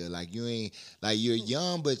out here. Like, you ain't, like, you're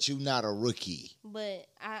young, but you not a rookie. But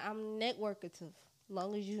I'm networkative.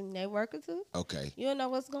 Long as you networkative, okay, you'll know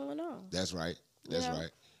what's going on. That's right. That's right.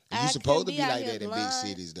 And I you supposed to be be like here that in blind. big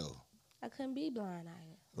cities, though. I couldn't be blind out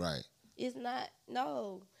here. Right. It's not,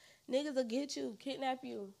 no. Niggas will get you, kidnap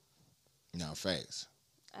you. No, facts.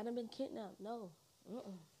 I done been kidnapped. No.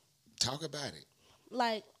 Talk about it.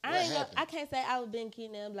 Like, I can't say I was been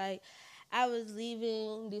kidnapped. Like, I was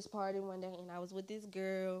leaving this party one day, and I was with this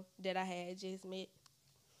girl that I had just met.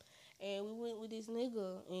 And we went with this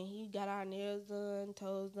nigga, and he got our nails done,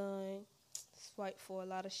 toes done, swiped for a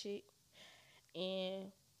lot of shit.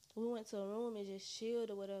 And we went to a room and just chilled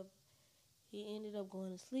or whatever. He ended up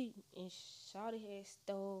going to sleep, and Shawty had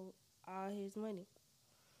stole all his money.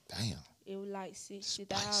 Damn. It was like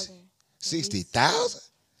 60,000. 60,000?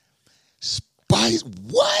 Spice?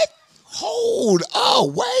 What? Hold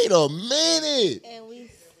up. Wait a minute. And we...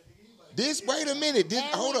 Wait a minute.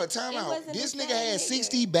 Hold up. Time out. This nigga had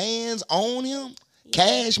 60 bands on him? Yeah.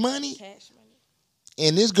 Cash money? Cash money.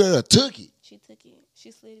 And this girl took it? She took it.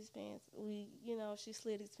 She slid his pants. She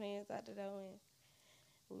slid his pants out the door, and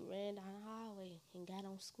we ran down the highway and got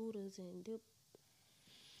on scooters and dipped.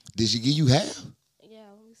 Did she give you half? Yeah,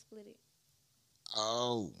 we split it.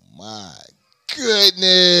 Oh, my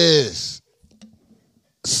goodness.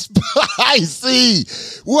 Spicy.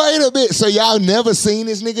 Wait a minute. So y'all never seen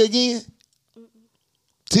this nigga again?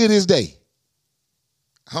 To this day.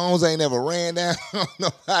 Holmes ain't never ran down on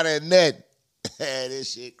nobody nothing.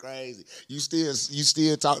 This shit crazy. You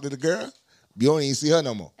still talk to the girl? You don't even see her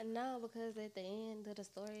no more. No, because at the end of the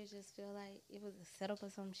story, it just feel like it was a setup or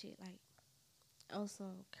some shit, like on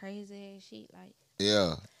some crazy ass shit, like.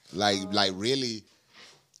 Yeah, like really.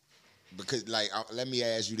 Because let me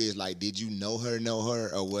ask you this: like, did you know her,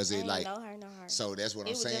 or was it like? Know her. So that's what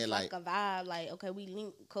I'm saying. It was just like a vibe. Like, okay, we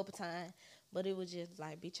linked a couple times. But it was just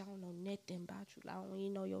like, bitch, I don't know nothing about you. Like, I don't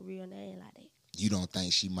even know your real name like that. You don't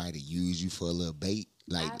think she might have used you for a little bait?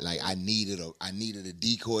 I needed a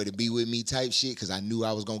decoy to be with me type shit because I knew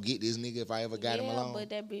I was gonna get this nigga if I ever got him alone. But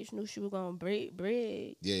that bitch knew she was gonna bread.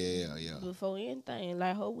 Yeah. Before anything,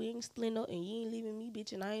 like, ho, we ain't splitting up and you ain't leaving me,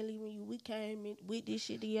 bitch, and I ain't leaving you. We came in with this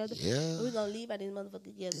shit together. Yeah. And we gonna leave out this motherfucker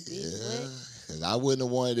together, bitch. Yeah. What? Cause I wouldn't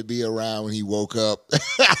have wanted to be around when he woke up.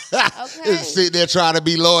 Okay. Sit there trying to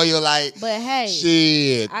be loyal, like. But hey,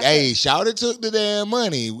 shit. Hey, Shawty took the damn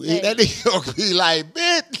money. Hey. That nigga gonna be like,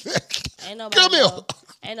 bitch. Come here.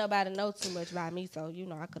 Ain't nobody know too much about me, so you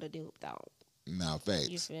know I could have dipped out. Nah, facts.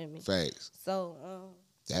 You feel me? Facts. So,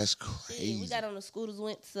 that's crazy. Shit, we got on the scooters,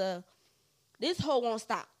 went to. This hoe won't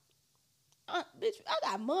stop. Bitch, I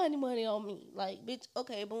got money on me. Like, bitch,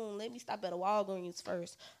 okay, boom, let me stop at a Walgreens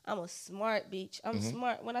first. I'm a smart bitch. I'm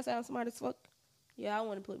smart. When I say I'm smart as fuck, yeah, I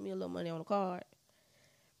want to put me a little money on the card.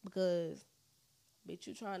 Because, bitch,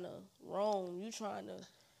 you trying to roam. You trying to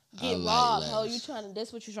get robbed, ho.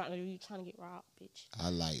 That's what you trying to do. You trying to get robbed, bitch. I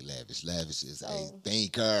like Lavish. Lavish is a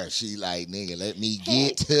thinker. She like, nigga, let me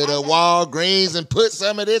get to the Walgreens and put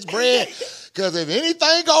some of this bread. Because if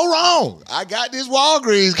anything go wrong, I got this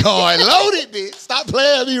Walgreens card loaded, bitch. Stop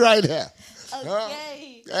playing with me right now.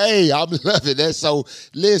 Okay. Hey, I'm loving that. So,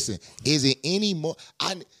 listen, is it any more?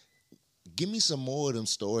 Give me some more of them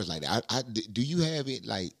stories like that. Do you have it,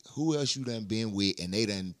 like, who else you done been with and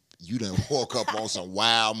you done walk up on some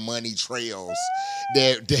wild money trails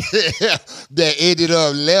that ended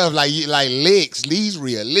up left like licks. These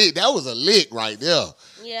real lick. That was a lick right there.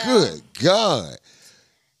 Yeah. Good God.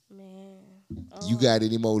 Man. You got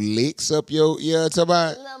any more licks up your talking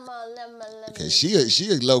about? Cause she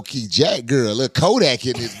a low key Jack girl, little Kodak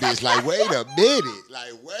in this bitch. Like, wait a minute,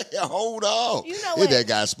 like, wait, hold on. You know what? That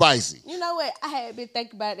got spicy. You know what? I had been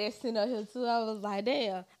thinking about that sitting up here too. I was like,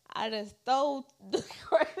 damn, I done stole the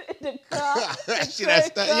car. Yeah,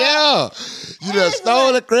 you done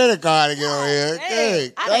stole the credit card to get on here.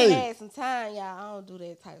 Okay, I done had some time, y'all. I don't do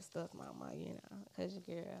that type of stuff, mama. You know, cause your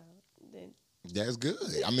girl. That's good.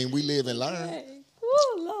 I mean, we live and learn.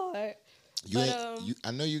 Woo, Lord.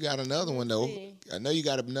 I know you got another one though. I know you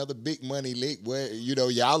got another big money lick where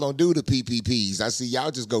y'all don't do the PPPs. I see y'all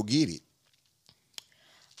just go get it.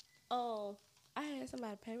 I had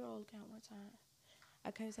somebody payroll account one time. I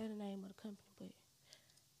can't say the name of the company, but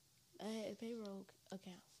I had a payroll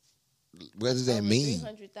account. What does that mean?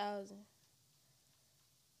 300,000.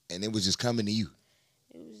 And it was just coming to you.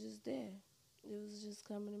 It was just there. It was just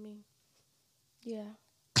coming to me. Yeah.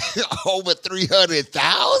 Over 300,000?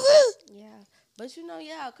 Yeah. But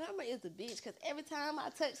y'all, karma is a bitch. Because every time I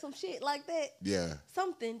touch some shit like that,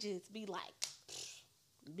 something just be like,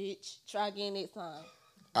 bitch, try again next time.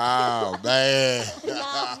 Oh, man.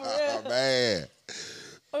 Nah, for real. Oh, man.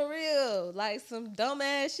 For real. Like, some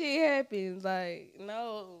dumbass shit happens. Like,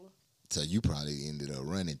 no. So you probably ended up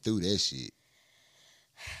running through that shit.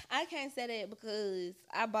 I can't say that because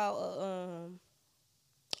I bought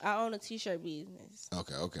I own a t-shirt business.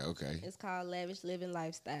 Okay. It's called Lavish Living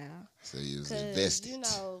Lifestyle. So you was invested.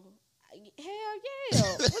 Hell yeah.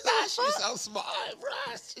 What the She's fuck? so smart, bro.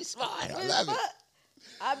 She's smart. I love it.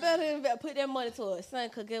 I better put that money towards son,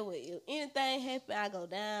 because get what? If anything happen, I go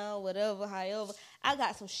down, whatever, however. I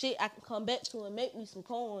got some shit I can come back to and make me some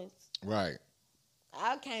coins. Right.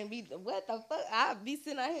 I can't be, what the fuck? I'll be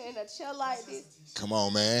sitting out here in a chair like this. Come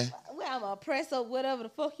on, man. Well, I'm going to press up whatever the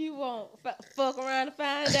fuck you want. Fuck around and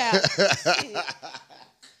find out.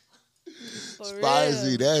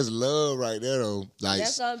 Spicy, that's love right there, though. Like,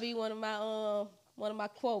 that's going to be one of my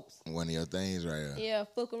quotes. One of your things right here. Yeah,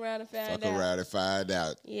 fuck around and find out. Fuck around and find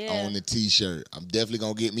out. Yeah. On the t-shirt. I'm definitely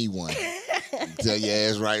going to get me one. Tell your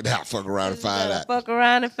ass right now, fuck around and find out. Fuck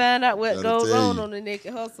around and find out what goes on the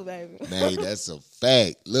Naked Hustle, baby. Man, that's a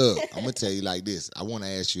fact. Look, I'm gonna tell you like this. I want to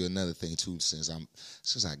ask you another thing too, since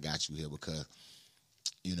I got you here, because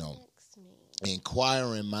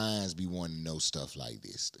inquiring minds be wanting to know stuff like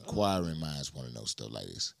this. Inquiring minds want to know stuff like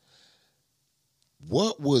this.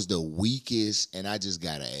 What was the weakest? And I just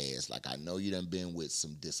gotta ask. Like, I know you done been with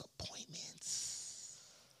some disappointments.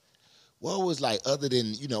 What was, like, other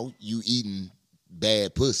than, you eating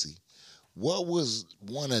bad pussy, what was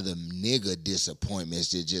one of the nigga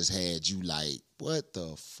disappointments that just had you like, what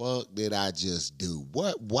the fuck did I just do?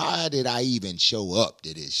 Why did I even show up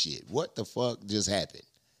to this shit? What the fuck just happened?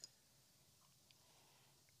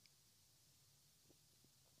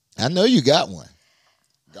 I know you got one.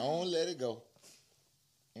 Don't let it go.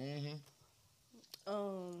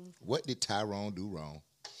 What did Tyrone do wrong?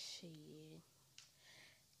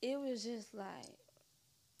 It was just like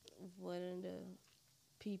one of the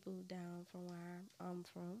people down from where I'm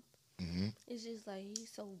from. It's just like he's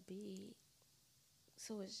so big.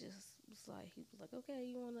 So it's like he was like,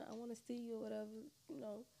 okay, I wanna see you or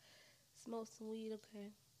whatever, smoke some weed, okay.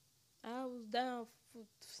 I was down for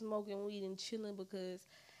smoking weed and chilling because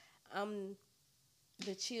I'm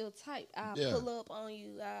the chill type. I Yeah. pull up on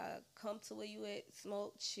you, I come to where you at,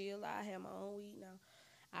 smoke, chill, I have my own weed now.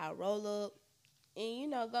 I roll up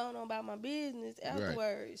and going on about my business Right.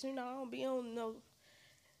 afterwards. I don't be on no.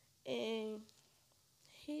 And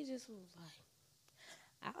he just was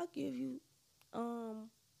like, I'll give you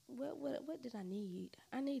what did I need?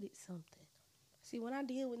 I needed something. See, when I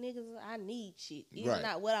deal with niggas, I need shit. It's Right.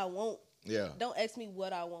 not what I want. Yeah. Don't ask me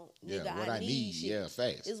what I want. Nigga, Yeah, what I need. shit. Yeah,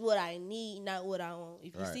 facts. It's what I need, not what I want.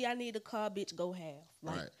 If you Right. see I need a car, bitch, go have.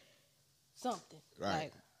 Like, Right. something. Right.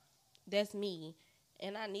 Like, that's me.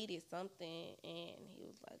 And I needed something. And he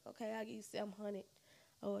was like, okay, I'll give you 700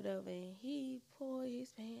 or whatever. And he pulled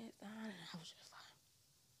his pants down. And I was just like,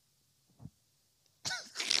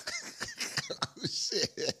 Oh,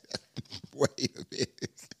 shit. Wait a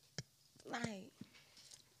minute. like,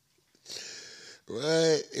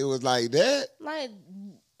 What? It was like that? like,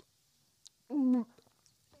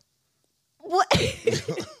 what?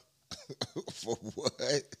 For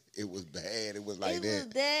what? It was bad. It was like it that. was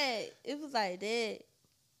that. It was like that.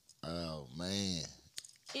 Oh, man.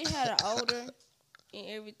 It had an odor and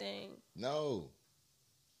everything. No.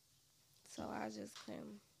 So I just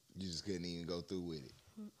couldn't. You just couldn't even go through with it.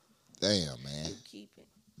 Damn, man. Keep it.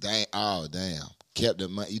 Damn. Kept the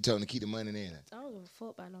money. You told him to keep the money in. I don't give a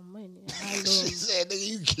fuck about no money. I She love said, nigga,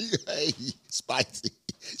 you keep, hey, spicy.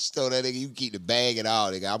 She told that nigga, you keep the bag and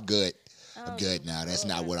all, nigga. I'm good. I'm good now. That's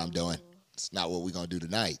not what I'm doing. It's not what we're going to do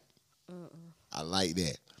tonight. I like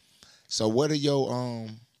that. So what are your,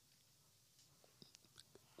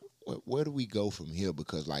 where do we go from here?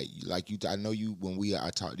 Because like you, I know you, I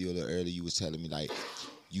talked to you a little earlier, you was telling me like,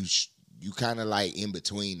 you kind of like in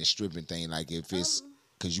between the stripping thing, like if it's,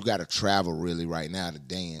 because you got to travel really right now to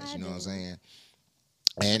dance, you know what I'm saying?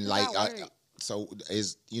 And like, so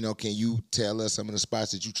is, can you tell us some of the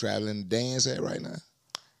spots that you traveling to dance at right now?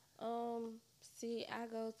 See, I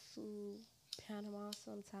go to Panama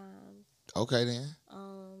sometimes. Okay then.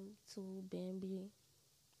 To Bambi.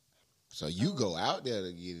 So you go out there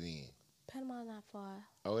to get it in? Panama's not far.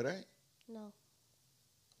 Oh, it ain't? No.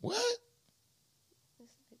 What?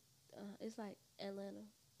 It's like Atlanta.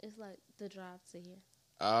 It's like the drive to here.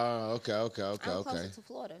 Oh, okay. I'm closer to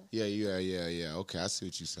Florida. Yeah. Okay, I see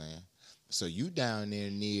what you're saying. So you down there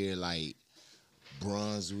near like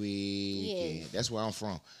Brunswick? Yeah. That's where I'm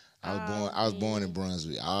from. I was born in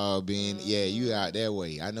Brunswick. Yeah, you out that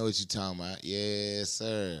way. I know what you're talking about. Yes,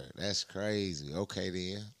 sir. That's crazy. Okay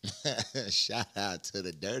then. Shout out to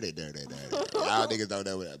the dirty. Y'all niggas don't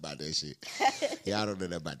know about that shit. Y'all don't know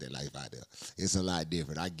nothing about that life out there. It's a lot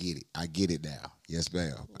different. I get it now. Yes,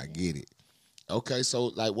 ma'am. I get it. Okay, so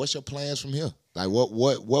like, what's your plans from here? Like,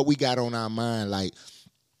 what we got on our mind? Like,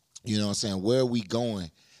 you know what I'm saying? Where are we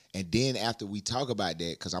going? And then after we talk about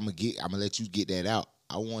that, because I'm gonna let you get that out.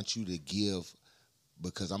 I want you to give,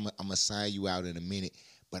 because I'm gonna sign you out in a minute,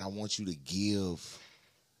 but I want you to give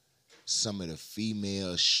some of the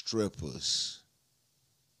female strippers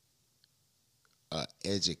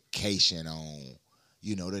education on,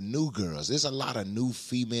 the new girls. There's a lot of new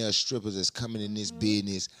female strippers that's coming in this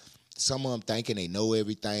business. Some of them thinking they know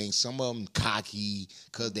everything. Some of them cocky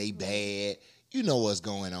because they bad. You know what's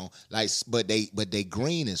going on. Like, but they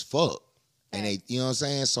green as fuck. And they, you know what I'm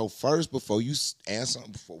saying? So first, before you answer,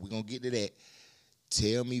 before we're going to get to that,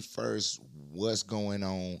 tell me first what's going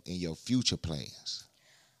on in your future plans.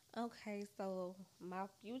 Okay, so my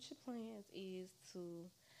future plans is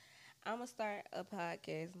I'm going to start a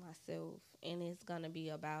podcast myself, and it's going to be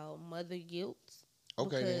about mother guilt.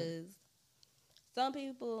 Okay, because then. Some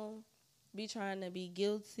people be trying to be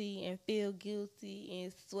guilty and feel guilty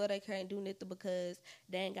and swear they can't do nothing because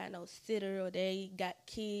they ain't got no sitter or they got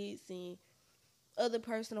kids and other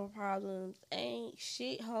personal problems. Ain't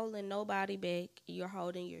shit holding nobody back. You're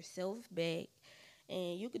holding yourself back.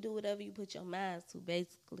 And you can do whatever you put your mind to,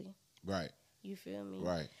 basically. Right. You feel me?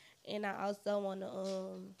 Right. And I also want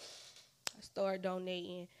to start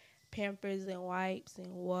donating Pampers and wipes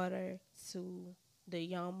and water to the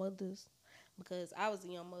young mothers, because I was a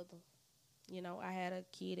young mother. I had a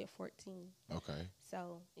kid at 14. Okay.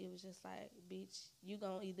 So it was just like, bitch, you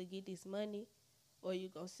gonna either get this money or you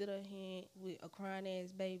gonna sit up here with a crying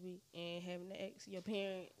ass baby and having to ask your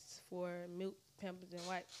parents for milk, Pampers, and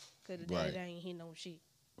wipes because the dad ain't hit no shit.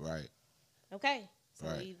 Right. Okay. So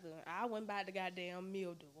either I went by the goddamn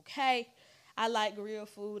meal, okay? I like real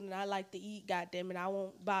food and I like to eat, goddamn it. I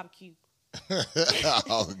want barbecue.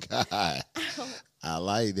 Oh God, I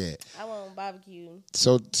like that. I want barbecue.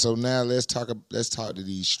 So now let's talk to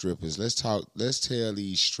these strippers. Let's tell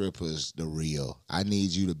these strippers the real. I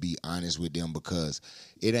need you to be honest with them because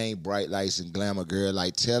it ain't bright lights and glamour, girl.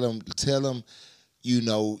 Like tell them,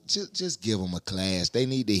 just give them a class. They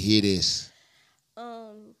need to hear this.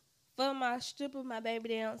 For my strippers, my baby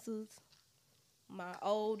dancers, my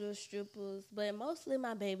older strippers, but mostly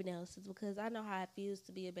my baby dancers because I know how it feels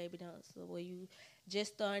to be a baby dancer where you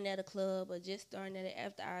just starting at a club or just starting at an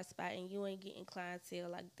after hour spot and you ain't getting clientele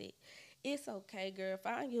like that. It's okay, girl.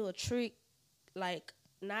 Find you a trick, like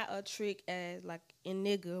not a trick as like in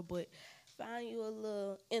nigga, but find you a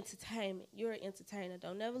little entertainment. You're an entertainer.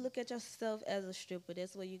 Don't never look at yourself as a stripper.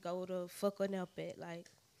 That's where you go to fucking up at. Like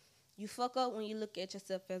you fuck up when you look at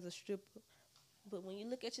yourself as a stripper. But when you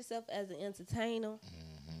look at yourself as an entertainer,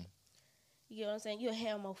 you know what I'm saying? You'll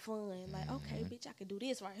have more fun. Like, okay, bitch, I can do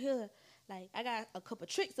this right here. Like, I got a couple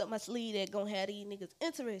tricks up my sleeve that gonna have these niggas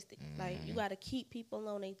interested. Like, you gotta keep people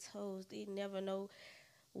on their toes. They never know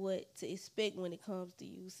what to expect when it comes to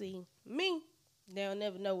you. See, me, they'll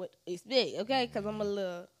never know what to expect, okay? Because I'm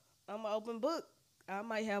an open book. I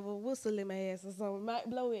might have a whistle in my ass or something. Might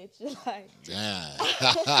blow at you. Like,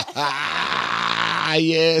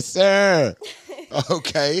 yes, sir.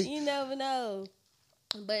 Okay. You never know.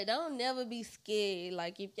 But don't never be scared.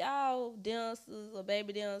 Like, if y'all dancers or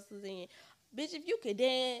baby dancers, and bitch, if you could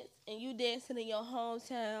dance and you dancing in your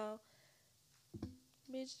hometown,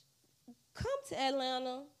 bitch, come to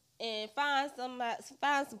Atlanta and find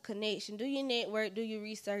some connection. Do your network, do your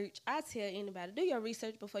research. I tell anybody, do your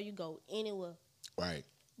research before you go anywhere. Right.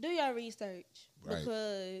 Do your research. Right.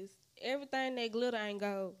 Because everything that glitter ain't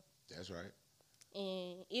gold. That's right.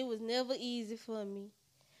 And it was never easy for me.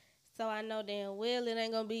 So I know damn well it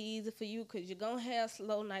ain't going to be easy for you because you're going to have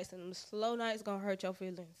slow nights, and the slow nights going to hurt your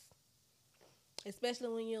feelings. Especially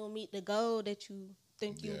when you don't meet the goal that you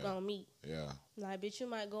think you're going to meet. Yeah. Like, bitch, you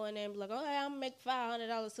might go in there and be like, oh, hey, I'm going to make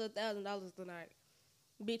 $500 to $1,000 tonight.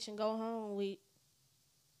 Bitch, and go home with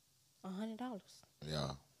 $100.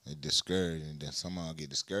 Yeah. It discouraged, and then someone get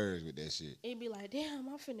discouraged with that shit. It be like, damn,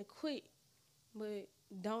 I'm finna quit. But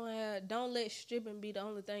don't let stripping be the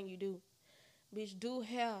only thing you do. Bitch, do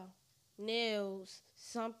hair, nails,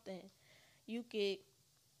 something. You could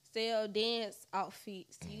sell dance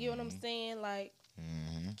outfits. You get what I'm saying? Like,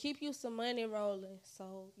 keep you some money rolling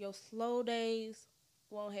so your slow days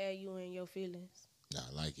won't have you in your feelings. I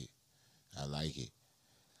like it.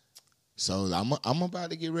 So I'm about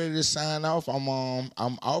to get ready to sign off. I'm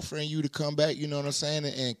offering you to come back, you know what I'm saying,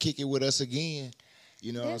 and kick it with us again.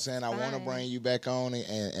 You know what I'm saying? Fine. I want to bring you back on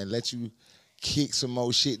and let you kick some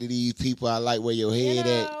more shit to these people. I like where your head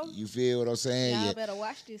at. You feel what I'm saying? Y'all better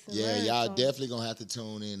watch this. And yeah, learn y'all something. definitely gonna have to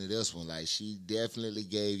tune into this one. Like, she definitely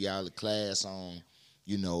gave y'all a class on,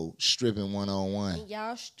 stripping 101. And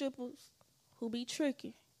y'all strippers who be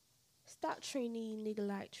tricky, stop treating these niggas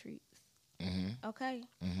like tricks. Okay?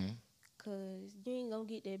 Because you ain't gonna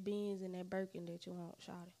get that Benz and that Birkin that you want,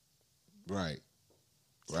 shawty. Right.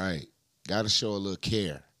 Gotta show a little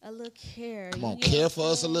care. A little care. Come on, care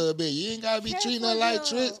for us a little bit. You ain't gotta be treating her like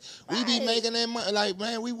tricks. Right. We be making that money. Like,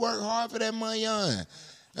 man, we work hard for that money on.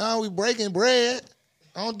 We breaking bread.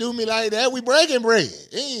 Don't do me like that. We breaking bread.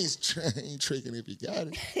 He ain't tricking if you got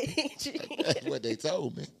it. That's what they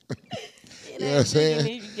told me. You know what I'm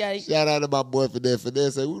saying? Shout out to my boy for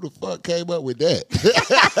that. Say, who the fuck came up with that?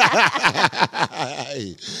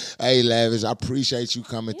 Hey, Lavish, I appreciate you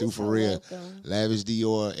coming through for real. Welcome.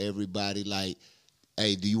 LavishDior, everybody. Like,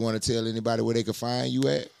 hey, do you want to tell anybody where they can find you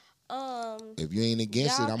at? If you ain't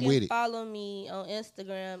against it, I'm with it. Follow me on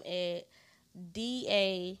Instagram at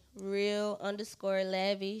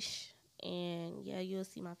DA_real_lavish. And yeah, you'll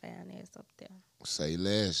see my fine ass up there. Say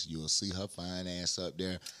less. You'll see her fine ass up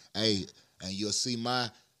there. Hey, and you'll see my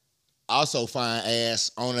also fine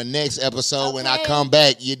ass on the next episode when I come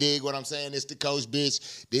back. You dig what I'm saying? It's the Coach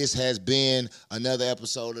Bitch. This has been another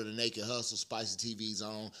episode of the Naked Hustle, Spicy TV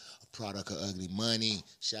Zone, a product of Ugly Money.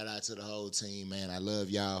 Shout out to the whole team, man. I love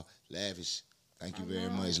y'all. Lavish, thank you very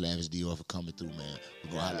much, LavishDior, for coming through, man.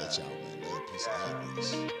 We're going to holler at y'all, man. Love, peace, and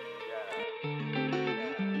happiness.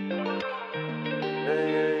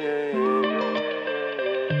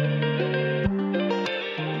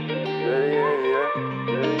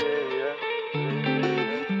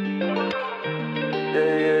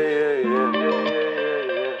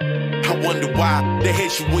 I wonder why they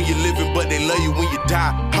hate you when you're living, but they love you when you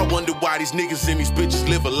die. I wonder why these niggas and these bitches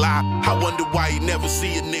live a lie. I wonder why you never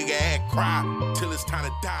see a nigga act cry till it's time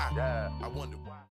to die. I wonder why.